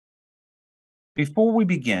Before we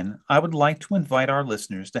begin, I would like to invite our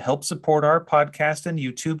listeners to help support our podcast and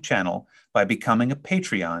YouTube channel by becoming a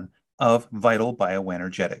Patreon of Vital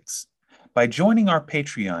Bioenergetics. By joining our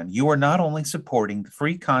Patreon, you are not only supporting the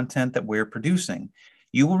free content that we're producing,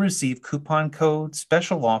 you will receive coupon codes,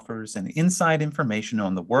 special offers, and inside information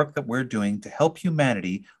on the work that we're doing to help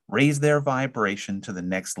humanity raise their vibration to the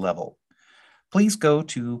next level. Please go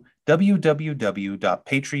to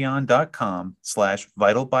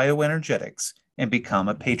www.patreon.com/vitalbioenergetics and become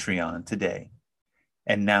a Patreon today.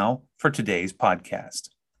 And now for today's podcast.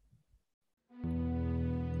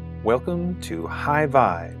 Welcome to High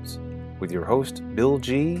Vibes with your host Bill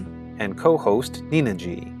G and co-host Nina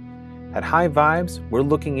G. At High Vibes, we're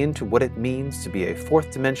looking into what it means to be a fourth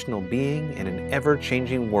dimensional being in an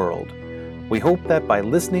ever-changing world. We hope that by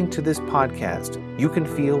listening to this podcast, you can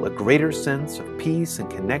feel a greater sense of peace and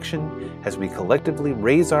connection as we collectively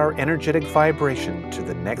raise our energetic vibration to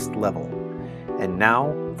the next level. And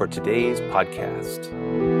now for today's podcast.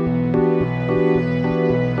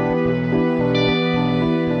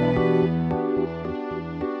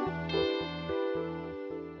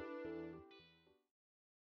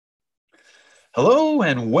 Hello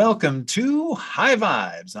and welcome to High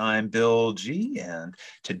Vibes. I'm Bill G, and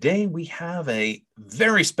today we have a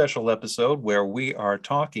very special episode where we are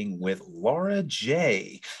talking with Lara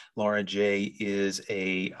Jaye. Lara Jaye is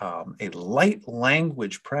a light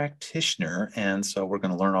language practitioner, and so we're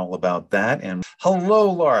going to learn all about that. And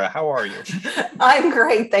hello, Lara, how are you? I'm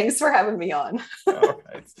great. Thanks for having me on. All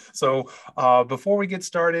right. So before we get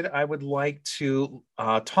started, I would like to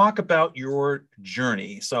talk about your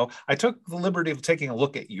journey. So I took the liberty of taking a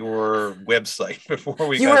look at your website before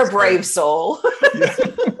we. You are a brave soul. Yeah.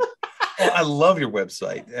 Well, I love your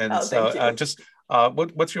website, and what's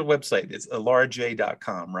your website? It's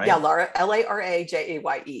larajay.com, right? Yeah, Lara,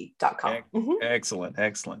 LARAJAYE.com. Excellent,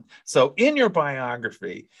 excellent. So in your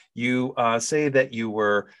biography, you say that you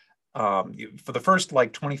were for the first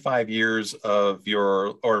 25 years of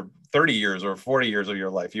your, or 30 years or 40 years of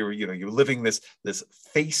your life, you're living this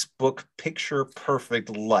Facebook picture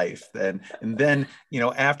perfect life, and then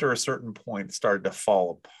after a certain point it started to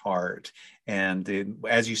fall apart, and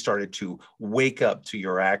as you started to wake up to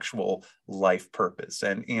your actual life purpose.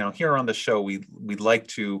 And here on the show we like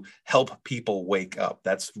to help people wake up.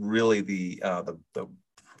 That's really the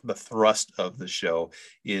thrust of the show.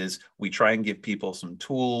 Is we try and give people some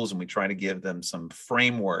tools, and we try to give them some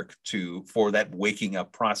framework for that waking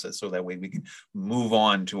up process, so that way we can move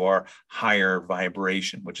on to our higher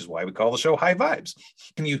vibration, which is why we call the show High Vibes.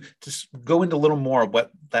 Can you just go into a little more of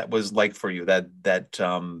what that was like for you,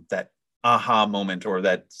 that aha moment, or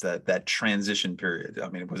that transition period? I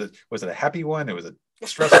mean, was it a happy one? It was a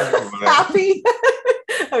stressful one? Happy.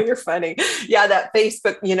 Oh, you're funny. Yeah, that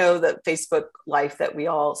Facebook, the Facebook life that we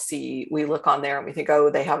all see, we look on there and we think, oh,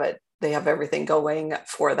 they have everything going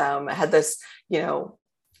for them. I had this,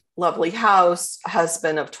 lovely house,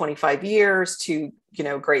 husband of 25 years, two,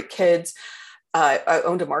 great kids. I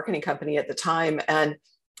owned a marketing company at the time, and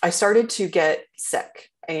I started to get sick,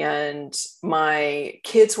 and my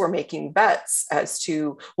kids were making bets as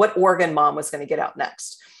to what organ mom was going to get out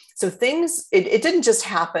next. So it didn't just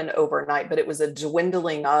happen overnight, but it was a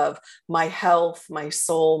dwindling of my health, my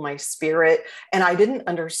soul, my spirit. And I didn't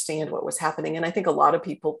understand what was happening. And I think a lot of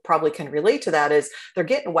people probably can relate to that, is they're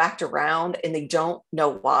getting whacked around and they don't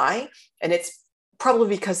know why. And it's probably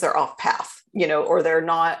because they're off path, or they're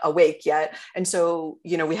not awake yet. And so,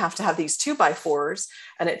 we have to have these 2x4s,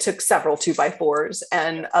 and it took several 2x4s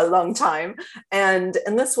and a long time. And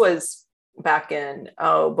this was back in,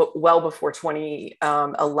 but well before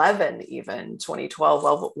 2011, even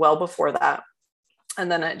 2012, well before that. And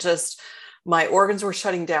then my organs were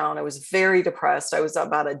shutting down. I was very depressed. I was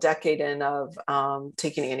about a decade in of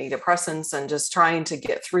taking antidepressants and just trying to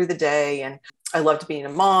get through the day. And I loved being a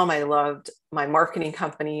mom. I loved my marketing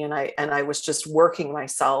company, and I was just working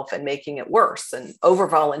myself and making it worse, and over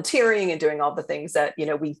volunteering and doing all the things that,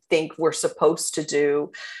 we think we're supposed to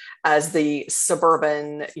do as the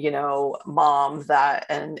suburban, mom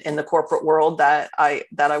and in the corporate world that I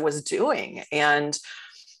was doing. And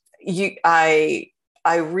I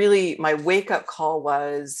really, my wake up call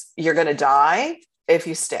was, you're going to die if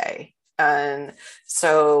you stay. And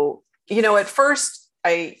so, at first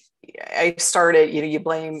I started, you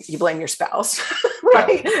blame your spouse,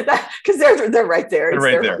 right? Because they're right there.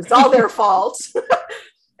 It's all their fault.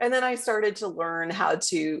 And then I started to learn how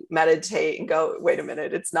to meditate and go, wait a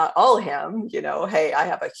minute, it's not all him, hey, I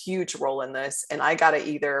have a huge role in this, and I got to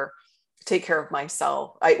either take care of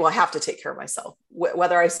myself. I have to take care of myself,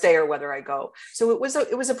 whether I stay or whether I go. So it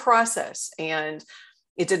was a process. And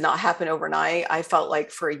It did not happen overnight. I felt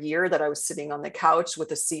like for a year that I was sitting on the couch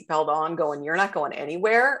with a seatbelt on going, you're not going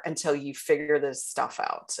anywhere until you figure this stuff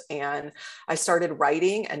out. And I started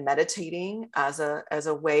writing and meditating as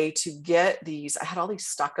a way to get these, I had all these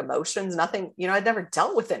stuck emotions, nothing, I'd never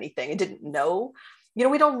dealt with anything. I didn't know,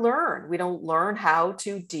 we don't learn how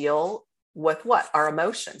to deal with our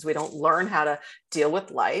emotions. We don't learn how to deal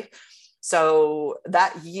with life. So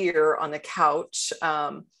that year on the couch,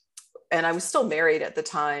 and I was still married at the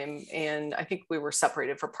time. And I think we were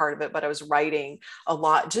separated for part of it, but I was writing a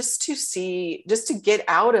lot just to get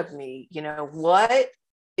out of me, what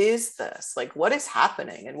is this? Like, what is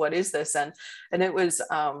happening? And what is this? And it was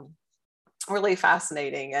really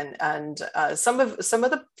fascinating. And some of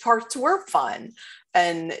the parts were fun,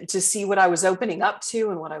 and to see what I was opening up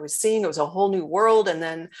to and what I was seeing, it was a whole new world. And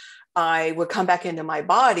then I would come back into my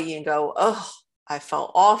body and go, oh, I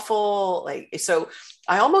felt awful. So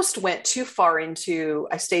I almost went too far I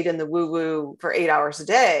stayed in the woo-woo for 8 hours a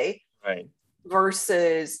day, right?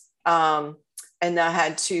 Versus, and I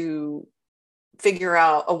had to figure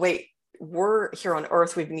out, oh, wait, we're here on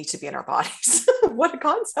earth. We need to be in our bodies. What a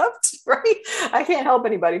concept, right? I can't help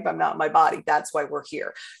anybody if I'm not in my body. That's why we're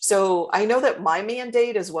here. So I know that my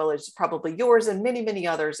mandate, as well as probably yours and many, many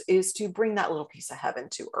others, is to bring that little piece of heaven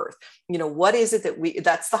to earth. What is it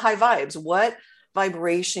that's the high vibes? What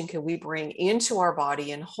vibration can we bring into our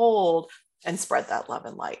body and hold and spread that love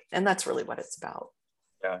and light? And that's really what it's about.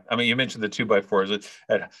 Yeah. I mean, you mentioned the 2x4s.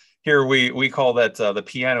 Here we call that the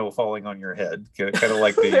piano falling on your head, kind of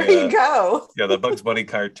like the there you go. Yeah, the Bugs Bunny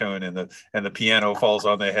cartoon, and the piano falls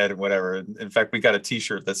on the head and whatever. In fact, we got a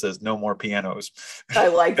T-shirt that says "No more pianos." I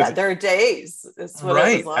like that. There are days. It's what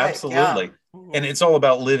right, it was like. Absolutely. Yeah. Mm-hmm. And it's all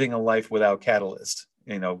about living a life without catalyst.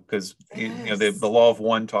 Because yes. The law of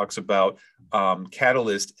one talks about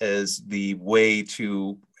catalyst as the way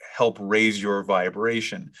to help raise your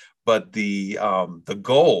vibration, but the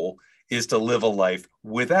goal is to live a life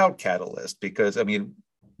without catalyst. Because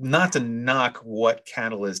not to knock what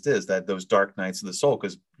catalyst is, that those dark nights of the soul,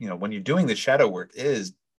 because when you're doing the shadow work, it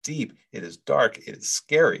is deep, it is dark, it is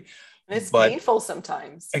scary, and it's painful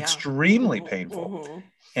sometimes. Extremely painful. Mm-hmm.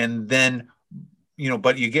 And then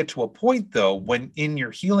but you get to a point though, when in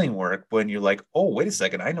your healing work, when you're like, oh, wait a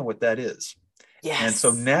second, I know what that is. Yes. And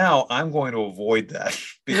so now I'm going to avoid that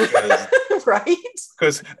because, right?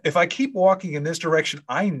 Because if I keep walking in this direction,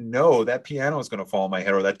 I know that piano is going to fall on my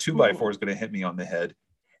head, or that 2x4 is going to hit me on the head.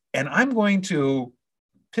 And I'm going to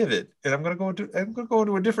pivot, and I'm going to go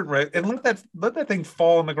into a different way, and let that thing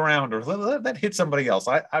fall on the ground, or let that hit somebody else.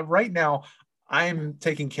 I right now, I'm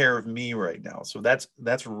taking care of me right now. So that's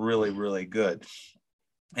really, really good.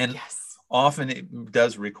 And yes. Often it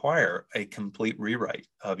does require a complete rewrite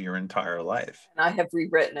of your entire life. And I have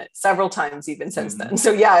rewritten it several times even since then.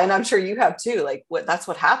 So yeah, and I'm sure you have too. That's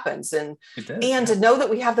what happens. And to know that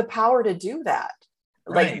we have the power to do that.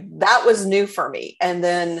 Right. That was new for me. And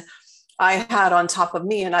then I had on top of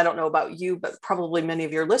me, and I don't know about you, but probably many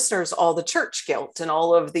of your listeners, all the church guilt and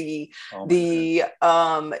all of if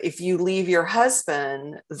you leave your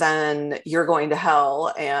husband, then you're going to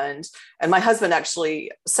hell. And my husband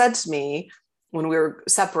actually said to me when we were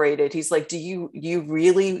separated, he's like, do you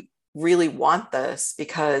really, really want this?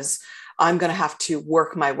 Because I'm going to have to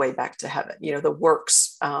work my way back to heaven, the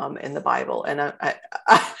works in the Bible. And I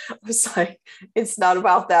was like, it's not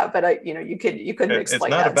about that, but you couldn't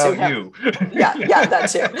explain that to him. It's not about you. yeah,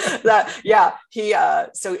 that too.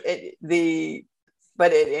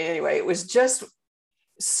 Anyway, it was just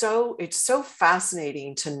it's so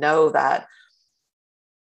fascinating to know that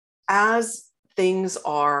as things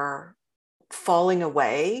are falling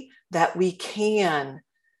away, that we can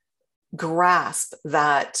grasp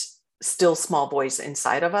that still small voice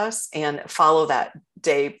inside of us and follow that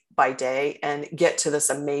day by day and get to this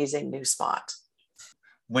amazing new spot.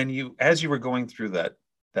 As you were going through that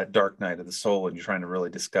dark night of the soul, and you're trying to really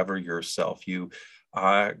discover yourself,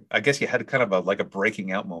 I guess you had kind of a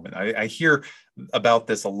breaking out moment. I hear about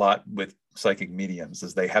this a lot with psychic mediums,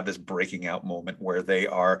 is they have this breaking out moment where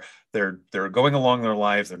they're going along their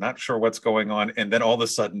lives, they're not sure what's going on, and then all of a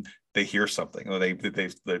sudden they hear something, or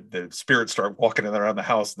the spirits start walking around the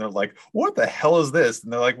house, and they're like, what the hell is this?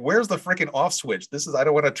 And they're like, where's the freaking off switch? I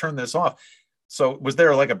don't want to turn this off. So was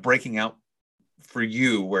there like a breaking out for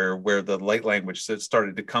you where the light language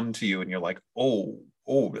started to come to you, and you're like, oh,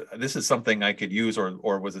 this is something I could use,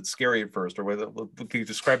 or was it scary at first, or can you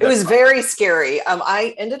describe that? It was very scary.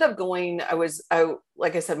 I ended up going,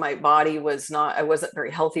 like I said, my body I wasn't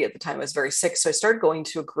very healthy at the time. I was very sick. So I started going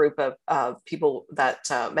to a group of people that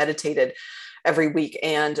meditated every week.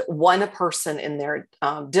 And one person in there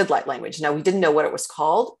did light language. Now, we didn't know what it was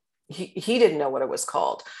called. he didn't know what it was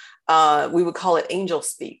called. We would call it angel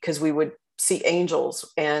speak because we would see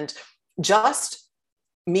angels, and just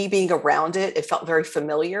me being around it, it felt very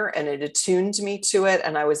familiar and it attuned me to it.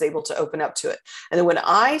 And I was able to open up to it. And then when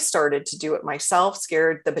I started to do it myself,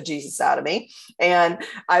 scared the bejesus out of me. And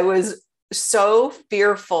I was so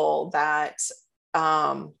fearful that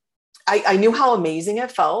I knew how amazing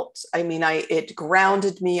it felt. I mean, it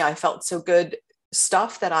grounded me. I felt so good.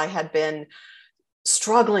 Stuff that I had been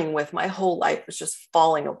struggling with my whole life was just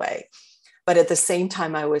falling away. But at the same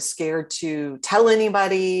time, I was scared to tell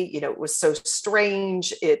anybody. You know, it was so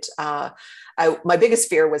strange. My biggest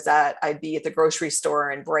fear was that I'd be at the grocery store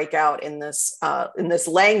and break out in this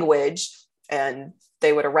language, and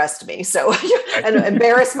they would arrest me. So and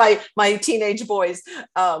embarrass my teenage boys.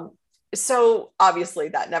 So obviously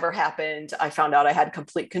that never happened. I found out I had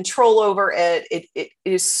complete control over it. It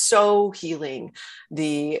is so healing,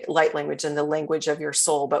 the light language and the language of your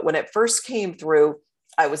soul. But when it first came through,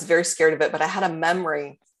 I was very scared of it, but I had a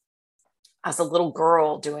memory as a little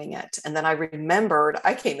girl doing it. And then I remembered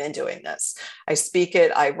I came in doing this. I speak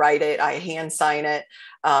it, I write it, I hand sign it,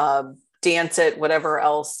 dance it, whatever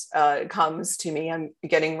else comes to me. I'm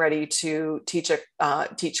getting ready to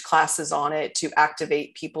teach classes on it, to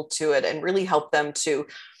activate people to it and really help them to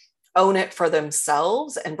own it for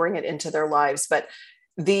themselves and bring it into their lives. But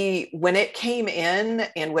when it came in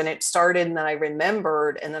and when it started, and then I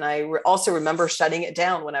remembered, and then I also remember shutting it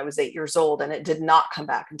down when I was 8 years old, and it did not come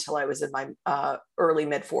back until I was in my early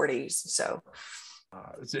mid 40s. So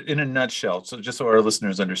in a nutshell, so just so our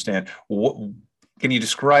listeners understand, can you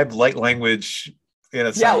describe light language in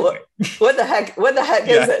a sound? What the heck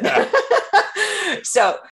is it?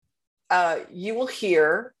 So you will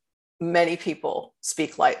hear many people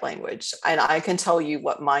speak light language, and I can tell you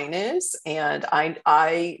what mine is. And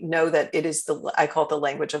I know that it is I call it the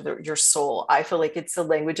language of your soul. I feel like it's the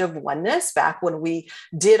language of oneness. Back when we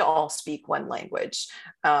did all speak one language,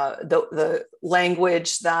 the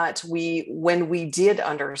language that when we did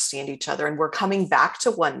understand each other, and we're coming back to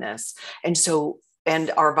oneness.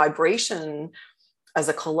 And our vibration as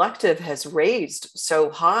a collective has raised so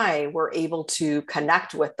high, we're able to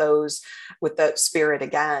connect with that spirit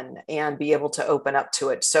again and be able to open up to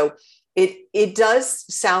it. So it does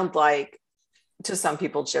sound like, to some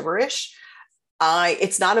people, gibberish.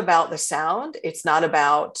 It's not about the sound. It's not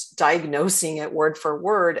about diagnosing it word for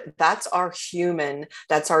word. That's our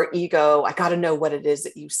ego. I got to know what it is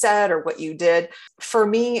that you said or what you did. For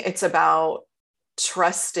me, it's about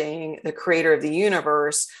trusting the creator of the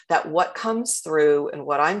universe, that what comes through and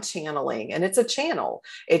what I'm channeling, and it's a channel.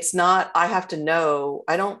 It's not, I have to know.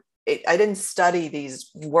 I didn't study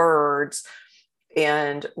these words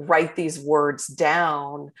and write these words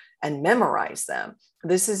down and memorize them.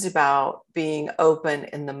 This is about being open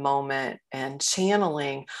in the moment and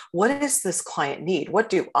channeling, what does this client need? What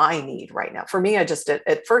do I need right now? For me,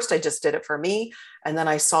 at first I just did it for me. And then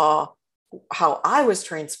I saw how I was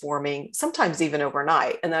transforming, sometimes even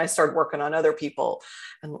overnight. And then I started working on other people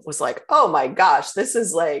and was like, oh my gosh, this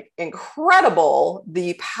is like incredible,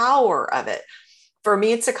 the power of it. For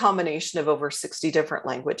me, it's a combination of over 60 different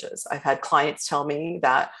languages. I've had clients tell me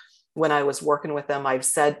that when I was working with them, I've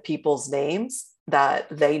said people's names that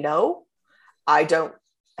they know. I don't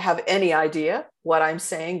have any idea what I'm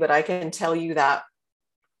saying, but I can tell you that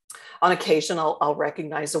on occasion, I'll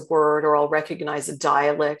recognize a word, or I'll recognize a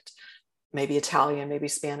dialect, maybe Italian, maybe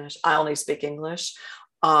Spanish. I only speak English.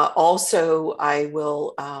 Also, I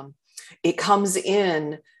will, it comes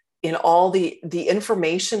in all the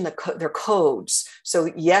information, their codes.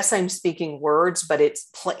 So yes, I'm speaking words, but it's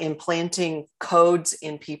implanting codes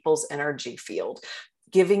in people's energy field,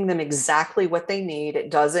 giving them exactly what they need.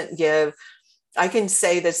 It doesn't give, I can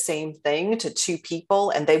say the same thing to 2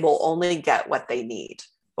 people and they will only get what they need.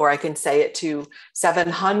 Or I can say it to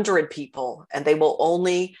 700 people and they will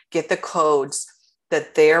only get the codes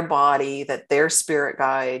that their body, that their spirit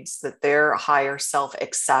guides, that their higher self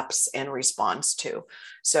accepts and responds to.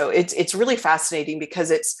 So it's really fascinating,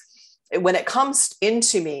 because when it comes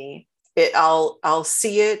into me, I'll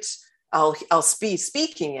see it, I'll be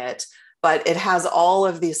speaking it, but it has all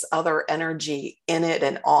of this other energy in it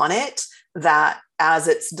and on it, that as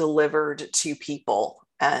it's delivered to people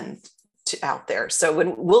and out there. So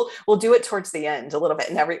when we'll do it towards the end a little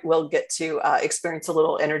bit, and we'll get to experience a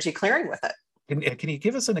little energy clearing with it. Can you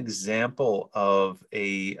give us an example of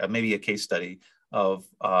maybe a case study of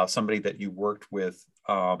somebody that you worked with,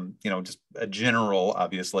 just a general,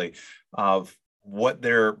 obviously, of what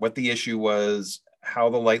the issue was, how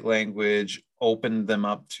the light language opened them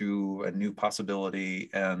up to a new possibility,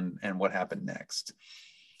 and what happened next?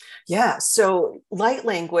 Yeah. So light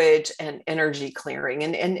language and energy clearing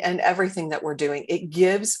and everything that we're doing, it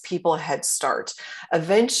gives people a head start.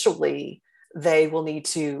 Eventually, they will need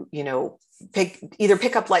to,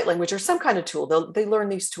 pick up light language or some kind of tool. They learn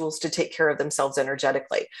these tools to take care of themselves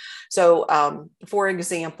energetically. So, for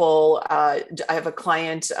example, I have a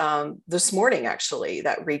client this morning actually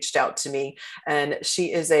that reached out to me, and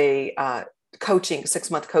she is a coaching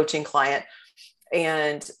 6-month coaching client,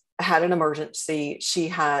 and had an emergency. She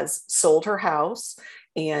has sold her house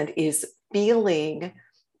and is feeling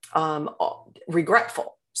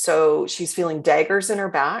regretful. So she's feeling daggers in her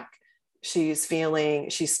back. She's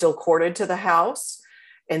still corded to the house.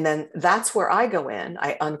 And then that's where I go in.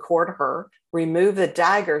 I uncord her, remove the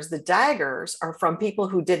daggers. The daggers are from people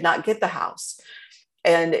who did not get the house.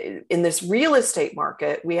 And in this real estate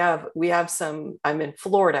market, we have some, I'm in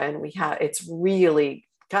Florida, and it's really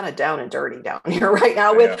kind of down and dirty down here right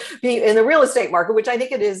now with being in the real estate market, which I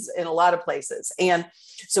think it is in a lot of places. And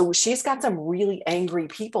so she's got some really angry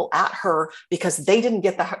people at her because they didn't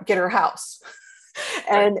get her house.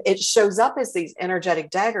 And it shows up as these energetic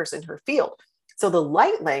daggers in her field. So the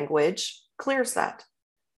light language clears that.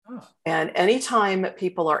 Oh. And anytime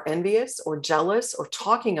people are envious or jealous or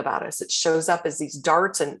talking about us, it shows up as these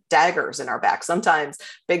darts and daggers in our back, sometimes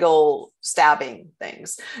big old stabbing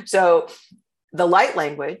things. So the light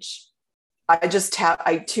language, I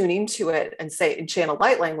tune into it and channel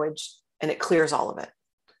light language, and it clears all of it.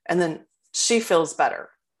 And then she feels better.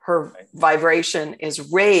 Her vibration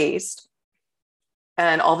is raised,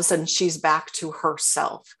 and all of a sudden she's back to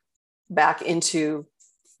herself, back into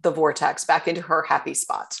the vortex, back into her happy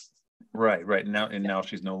spot. Right. Now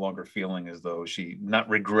she's no longer feeling as though not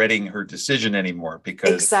regretting her decision anymore,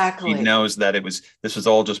 because she knows that this was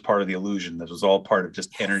all just part of the illusion. This was all part of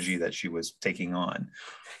just energy that she was taking on.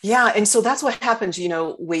 Yeah. And so that's what happens.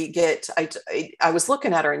 I was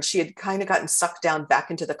looking at her, and she had kind of gotten sucked down back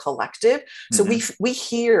into the collective. So we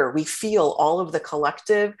feel all of the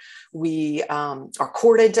collective. We are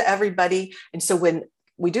corded to everybody. And so when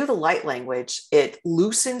we do the light language, it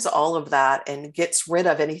loosens all of that and gets rid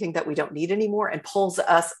of anything that we don't need anymore and pulls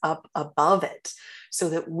us up above it so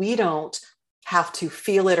that we don't have to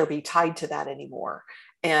feel it or be tied to that anymore.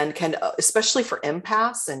 And can, especially for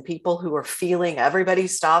empaths and people who are feeling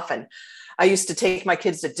everybody's stuff. And I used to take my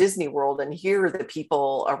kids to Disney World and hear the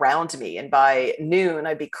people around me. And by noon,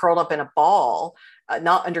 I'd be curled up in a ball,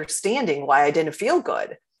 not understanding why I didn't feel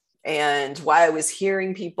good and why I was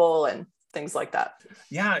hearing people and things like that.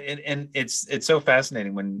 Yeah. And it's so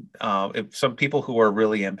fascinating when if some people who are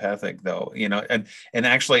really empathic though, and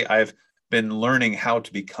actually I've been learning how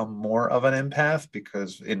to become more of an empath,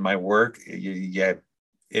 because in my work,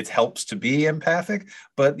 it helps to be empathic,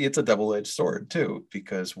 but it's a double-edged sword too,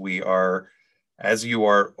 because as you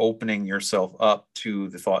are opening yourself up to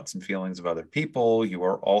the thoughts and feelings of other people, you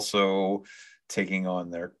are also taking on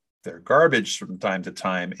their garbage from time to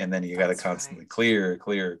time, and then you got to constantly clear,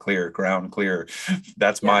 ground clear.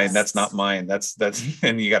 That's mine. That's not mine. That's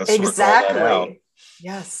and you got to sort all that out.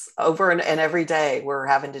 Yes, over and every day we're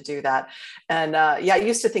having to do that. And I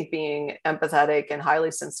used to think being empathetic and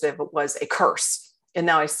highly sensitive was a curse. And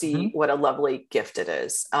now I see what a lovely gift it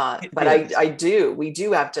is. We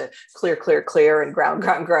do have to clear and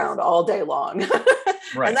ground all day long.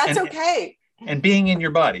 Right. And that's okay. And being in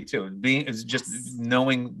your body too, is just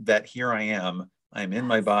knowing that here I'm in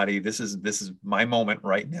my body. This is my moment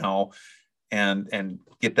right now, and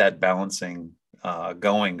get that balancing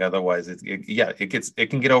going. Otherwise it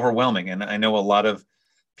can get overwhelming. And I know a lot of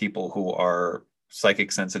people who are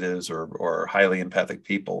psychic sensitives or highly empathic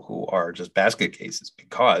people who are just basket cases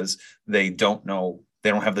because they don't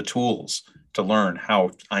have the tools to learn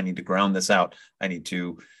how I need to ground this out. I need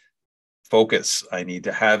to focus. I need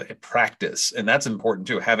to have a practice. And that's important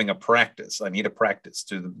too. Having a practice. I need a practice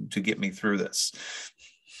to get me through this.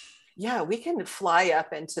 Yeah, we can fly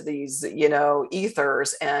up into these,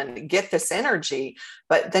 ethers and get this energy,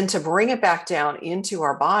 but then to bring it back down into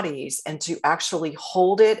our bodies and to actually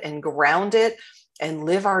hold it and ground it and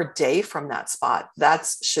live our day from that spot, that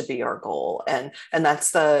should be our goal. And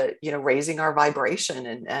that's the, raising our vibration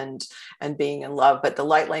and being in love. But the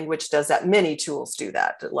light language does that. Many tools do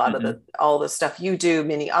that. A lot of all the stuff you do,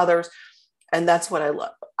 many others. And that's what I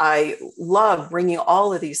love. I love bringing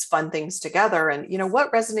all of these fun things together, and,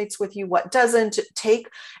 what resonates with you, what doesn't take.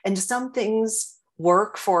 And some things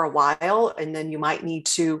work for a while, and then you might need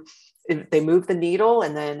to they move the needle,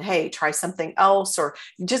 and then, hey, try something else, or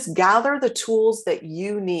just gather the tools that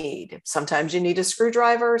you need. Sometimes you need a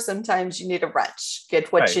screwdriver, sometimes you need a wrench.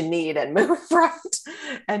 Get what you need and move right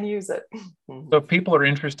and use it. So if people are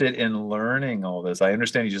interested in learning all this, I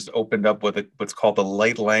understand you just opened up with what's called the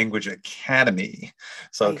Light Language Academy.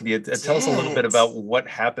 So can you tell us a little bit about what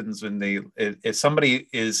happens when if somebody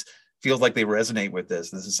feels like they resonate with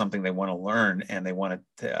this is something they want to learn, and they want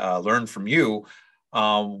to learn from you,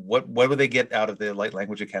 what would they get out of the Light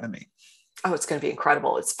Language Academy? Oh, it's going to be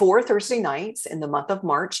incredible. It's 4 Thursday nights in the month of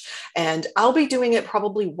March, and I'll be doing it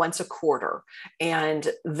probably once a quarter. And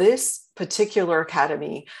this particular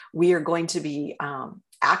academy, we are going to be,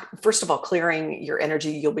 first of all, clearing your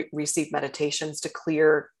energy. You'll receive meditations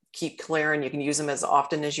to keep clear, and you can use them as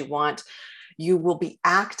often as you want. You will be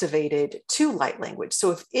activated to light language.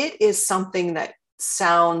 So if it is something that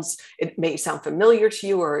it may sound familiar to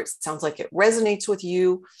you, or it sounds like it resonates with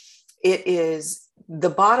you, the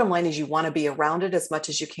bottom line is you want to be around it as much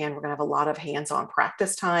as you can. We're going to have a lot of hands-on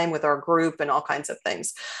practice time with our group and all kinds of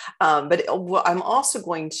things. But I'm also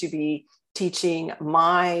going to be teaching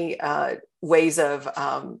my ways of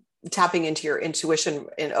tapping into your intuition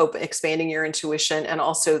and expanding your intuition, and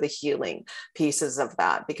also the healing pieces of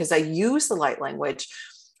that, because I use the light language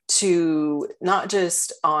to not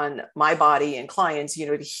just on my body and clients,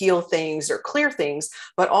 to heal things or clear things,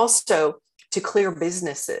 but also to clear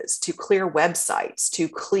businesses, to clear websites, to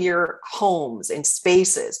clear homes and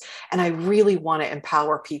spaces. And I really want to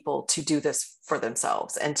empower people to do this for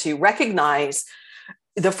themselves, and to recognize,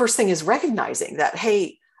 the first thing is recognizing that,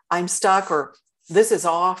 hey, I'm stuck, or this is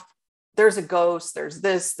off. There's a ghost, there's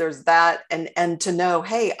this, there's that. And to know,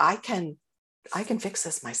 hey, I can fix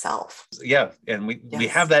this myself. Yeah. And we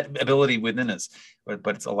have that ability within us,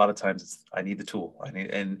 but it's a lot of times I need the tool.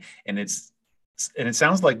 And it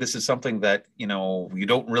sounds like this is something that, you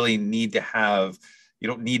don't really need to have. You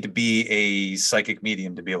don't need to be a psychic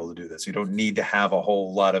medium to be able to do this. You don't need to have a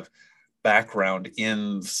whole lot of background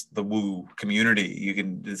in the woo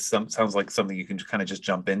community. Sounds like something you can kind of just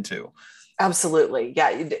jump into. Absolutely. Yeah.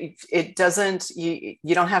 It doesn't, you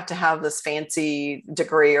don't have to have this fancy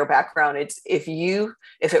degree or background. It's if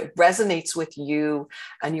it resonates with you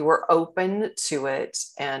and you are open to it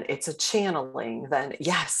and it's a channeling, then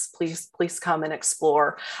yes, please come and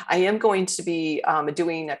explore. I am going to be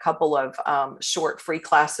doing a couple of short free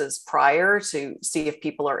classes prior to see if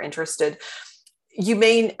people are interested. You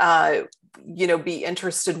may, be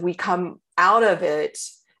interested. We come out of it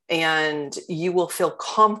and you will feel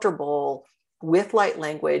comfortable with light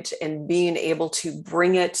language and being able to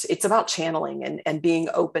bring it. It's about channeling and being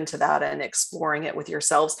open to that and exploring it with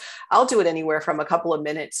yourselves. I'll do it anywhere from a couple of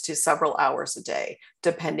minutes to several hours a day,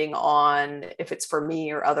 depending on if it's for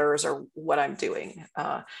me or others or what I'm doing.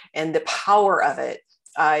 And the power of it,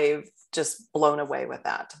 I've just blown away with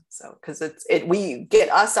that. So, because we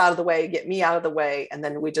get us out of the way, get me out of the way, and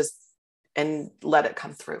then and let it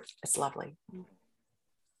come through. It's lovely.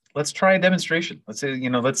 Let's try a demonstration. Let's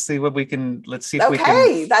see what we can, let's see if we can.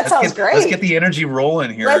 Okay, that sounds great. Let's get the energy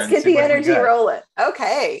rolling here. Let's get the energy rolling.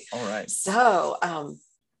 Okay. All right. So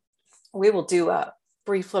we will do a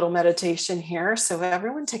brief little meditation here. So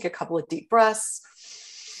everyone take a couple of deep breaths.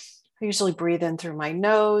 I usually breathe in through my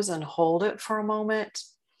nose and hold it for a moment.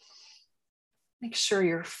 Make sure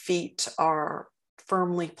your feet are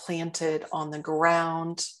firmly planted on the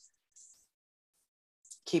ground.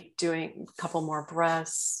 Keep doing a couple more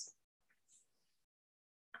breaths.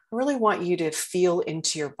 I really want you to feel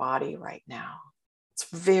into your body right now. It's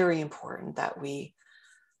very important that we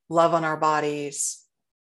love on our bodies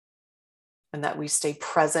and that we stay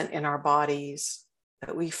present in our bodies,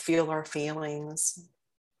 that we feel our feelings,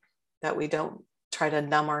 that we don't try to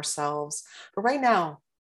numb ourselves. But right now,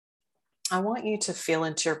 I want you to feel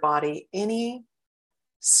into your body any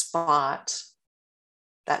spot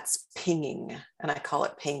that's pinging, and I call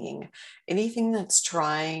it pinging, anything that's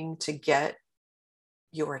trying to get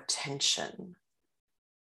your attention.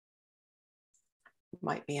 It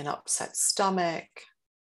might be an upset stomach,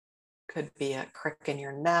 could be a crick in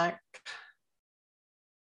your neck.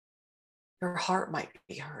 Your heart might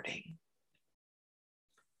be hurting.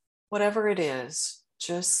 Whatever it is,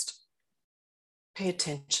 just pay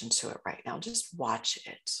attention to it right now. Just watch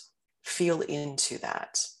it. Feel into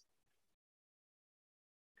that.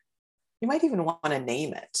 You might even want to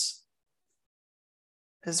name it.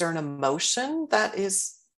 Is there an emotion that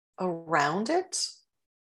is around it?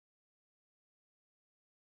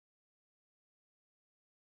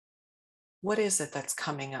 What is it that's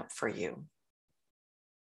coming up for you?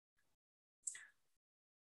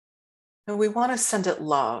 And we want to send it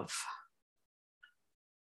love.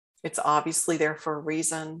 It's obviously there for a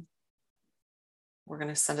reason. We're going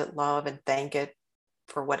to send it love and thank it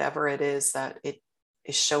for whatever it is that it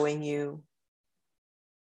is showing you.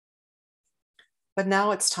 But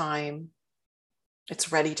now it's time. It's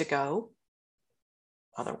ready to go.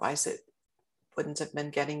 Otherwise, it wouldn't have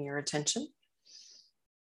been getting your attention.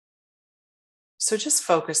 So just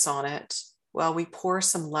focus on it while we pour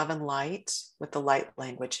some love and light with the light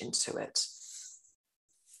language into it.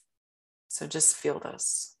 So just feel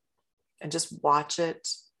this and just watch it.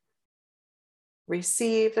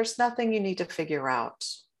 Receive. There's nothing you need to figure out.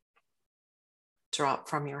 Drop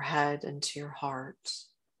from your head into your heart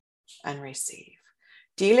and receive.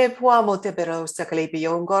 Dile pua motebero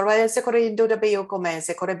sakalipion gorwa sekorindo de bioko man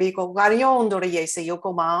sekorabiko gariondo de yese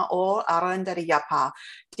yokoma or arandari yapa.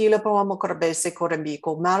 Dile pua mokorbe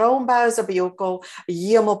sekorabiko maron baz bioko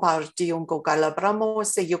yemo partionko galabramo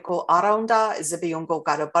se yoko aronda zebiongo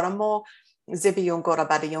galabramo. Zibiongo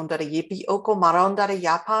rabadionda yipi oko maronda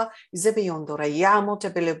yapa zibiondo yamo te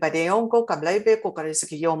bilubadiongo kablebe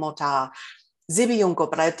kokarisakiyomota. Zibiongo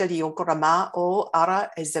brataliongo rama o ara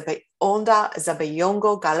zebe onda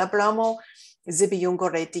zabiongo galabramo zibiongo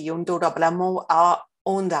retiondo rablamo a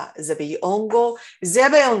onda zebiongo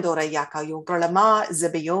zebeondo yaka yograma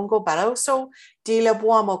zebiongo baroso dila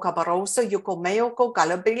buamo cabaroso yuko meoko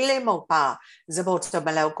galabile mopa zebota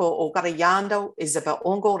maloko o garayando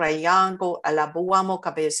izabongo rayango alabuamo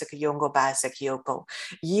cabeza yongo basek yoko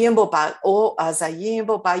yimbo ba o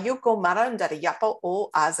azayimbo ba yuko maranda yapo o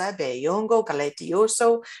azabe yongo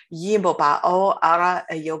galetioso yimbo ba o ara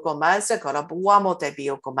yoko masa galabuamo te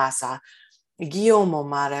bioko masa Guillermo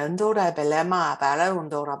marando da belema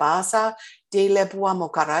balando rabasa de le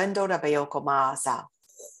buamo carando da beoko masa.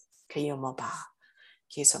 Guillermo ba.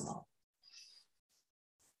 Kisamo.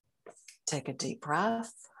 Take a deep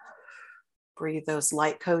breath. Breathe those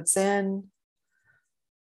light codes in.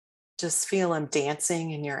 Just feel them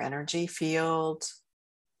dancing in your energy field.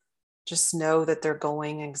 Just know that they're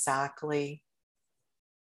going exactly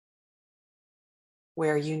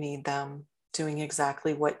where you need them. Doing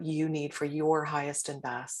exactly what you need for your highest and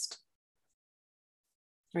best.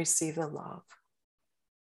 Receive the love.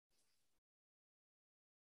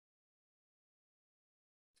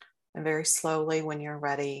 And very slowly, when you're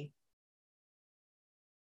ready,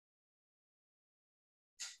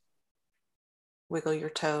 wiggle your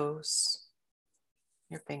toes,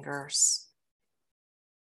 your fingers,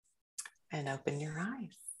 and open your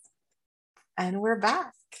eyes. And we're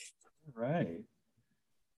back. All right.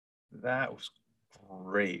 That was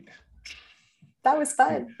great. That was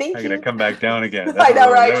fun. Thank you. I'm going to come back down again. I know,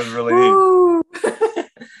 right? That was really neat.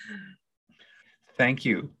 Thank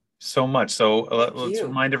you so much. So let's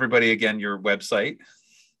remind everybody again your website.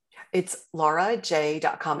 It's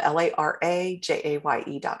larajay.com,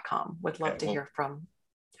 LARAJAYE.com. Would love to hear from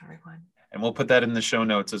everyone. And we'll put that in the show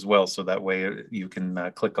notes as well, so that way you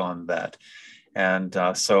can click on that. And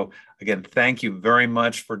so again, thank you very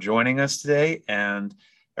much for joining us today. And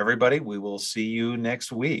everybody, we will see you next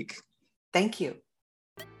week. Thank you.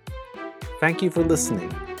 Thank you for listening.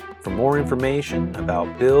 For more information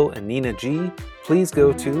about Bill and Nina G, please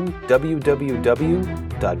go to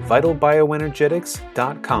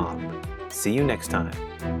www.vitalbioenergetics.com. See you next time.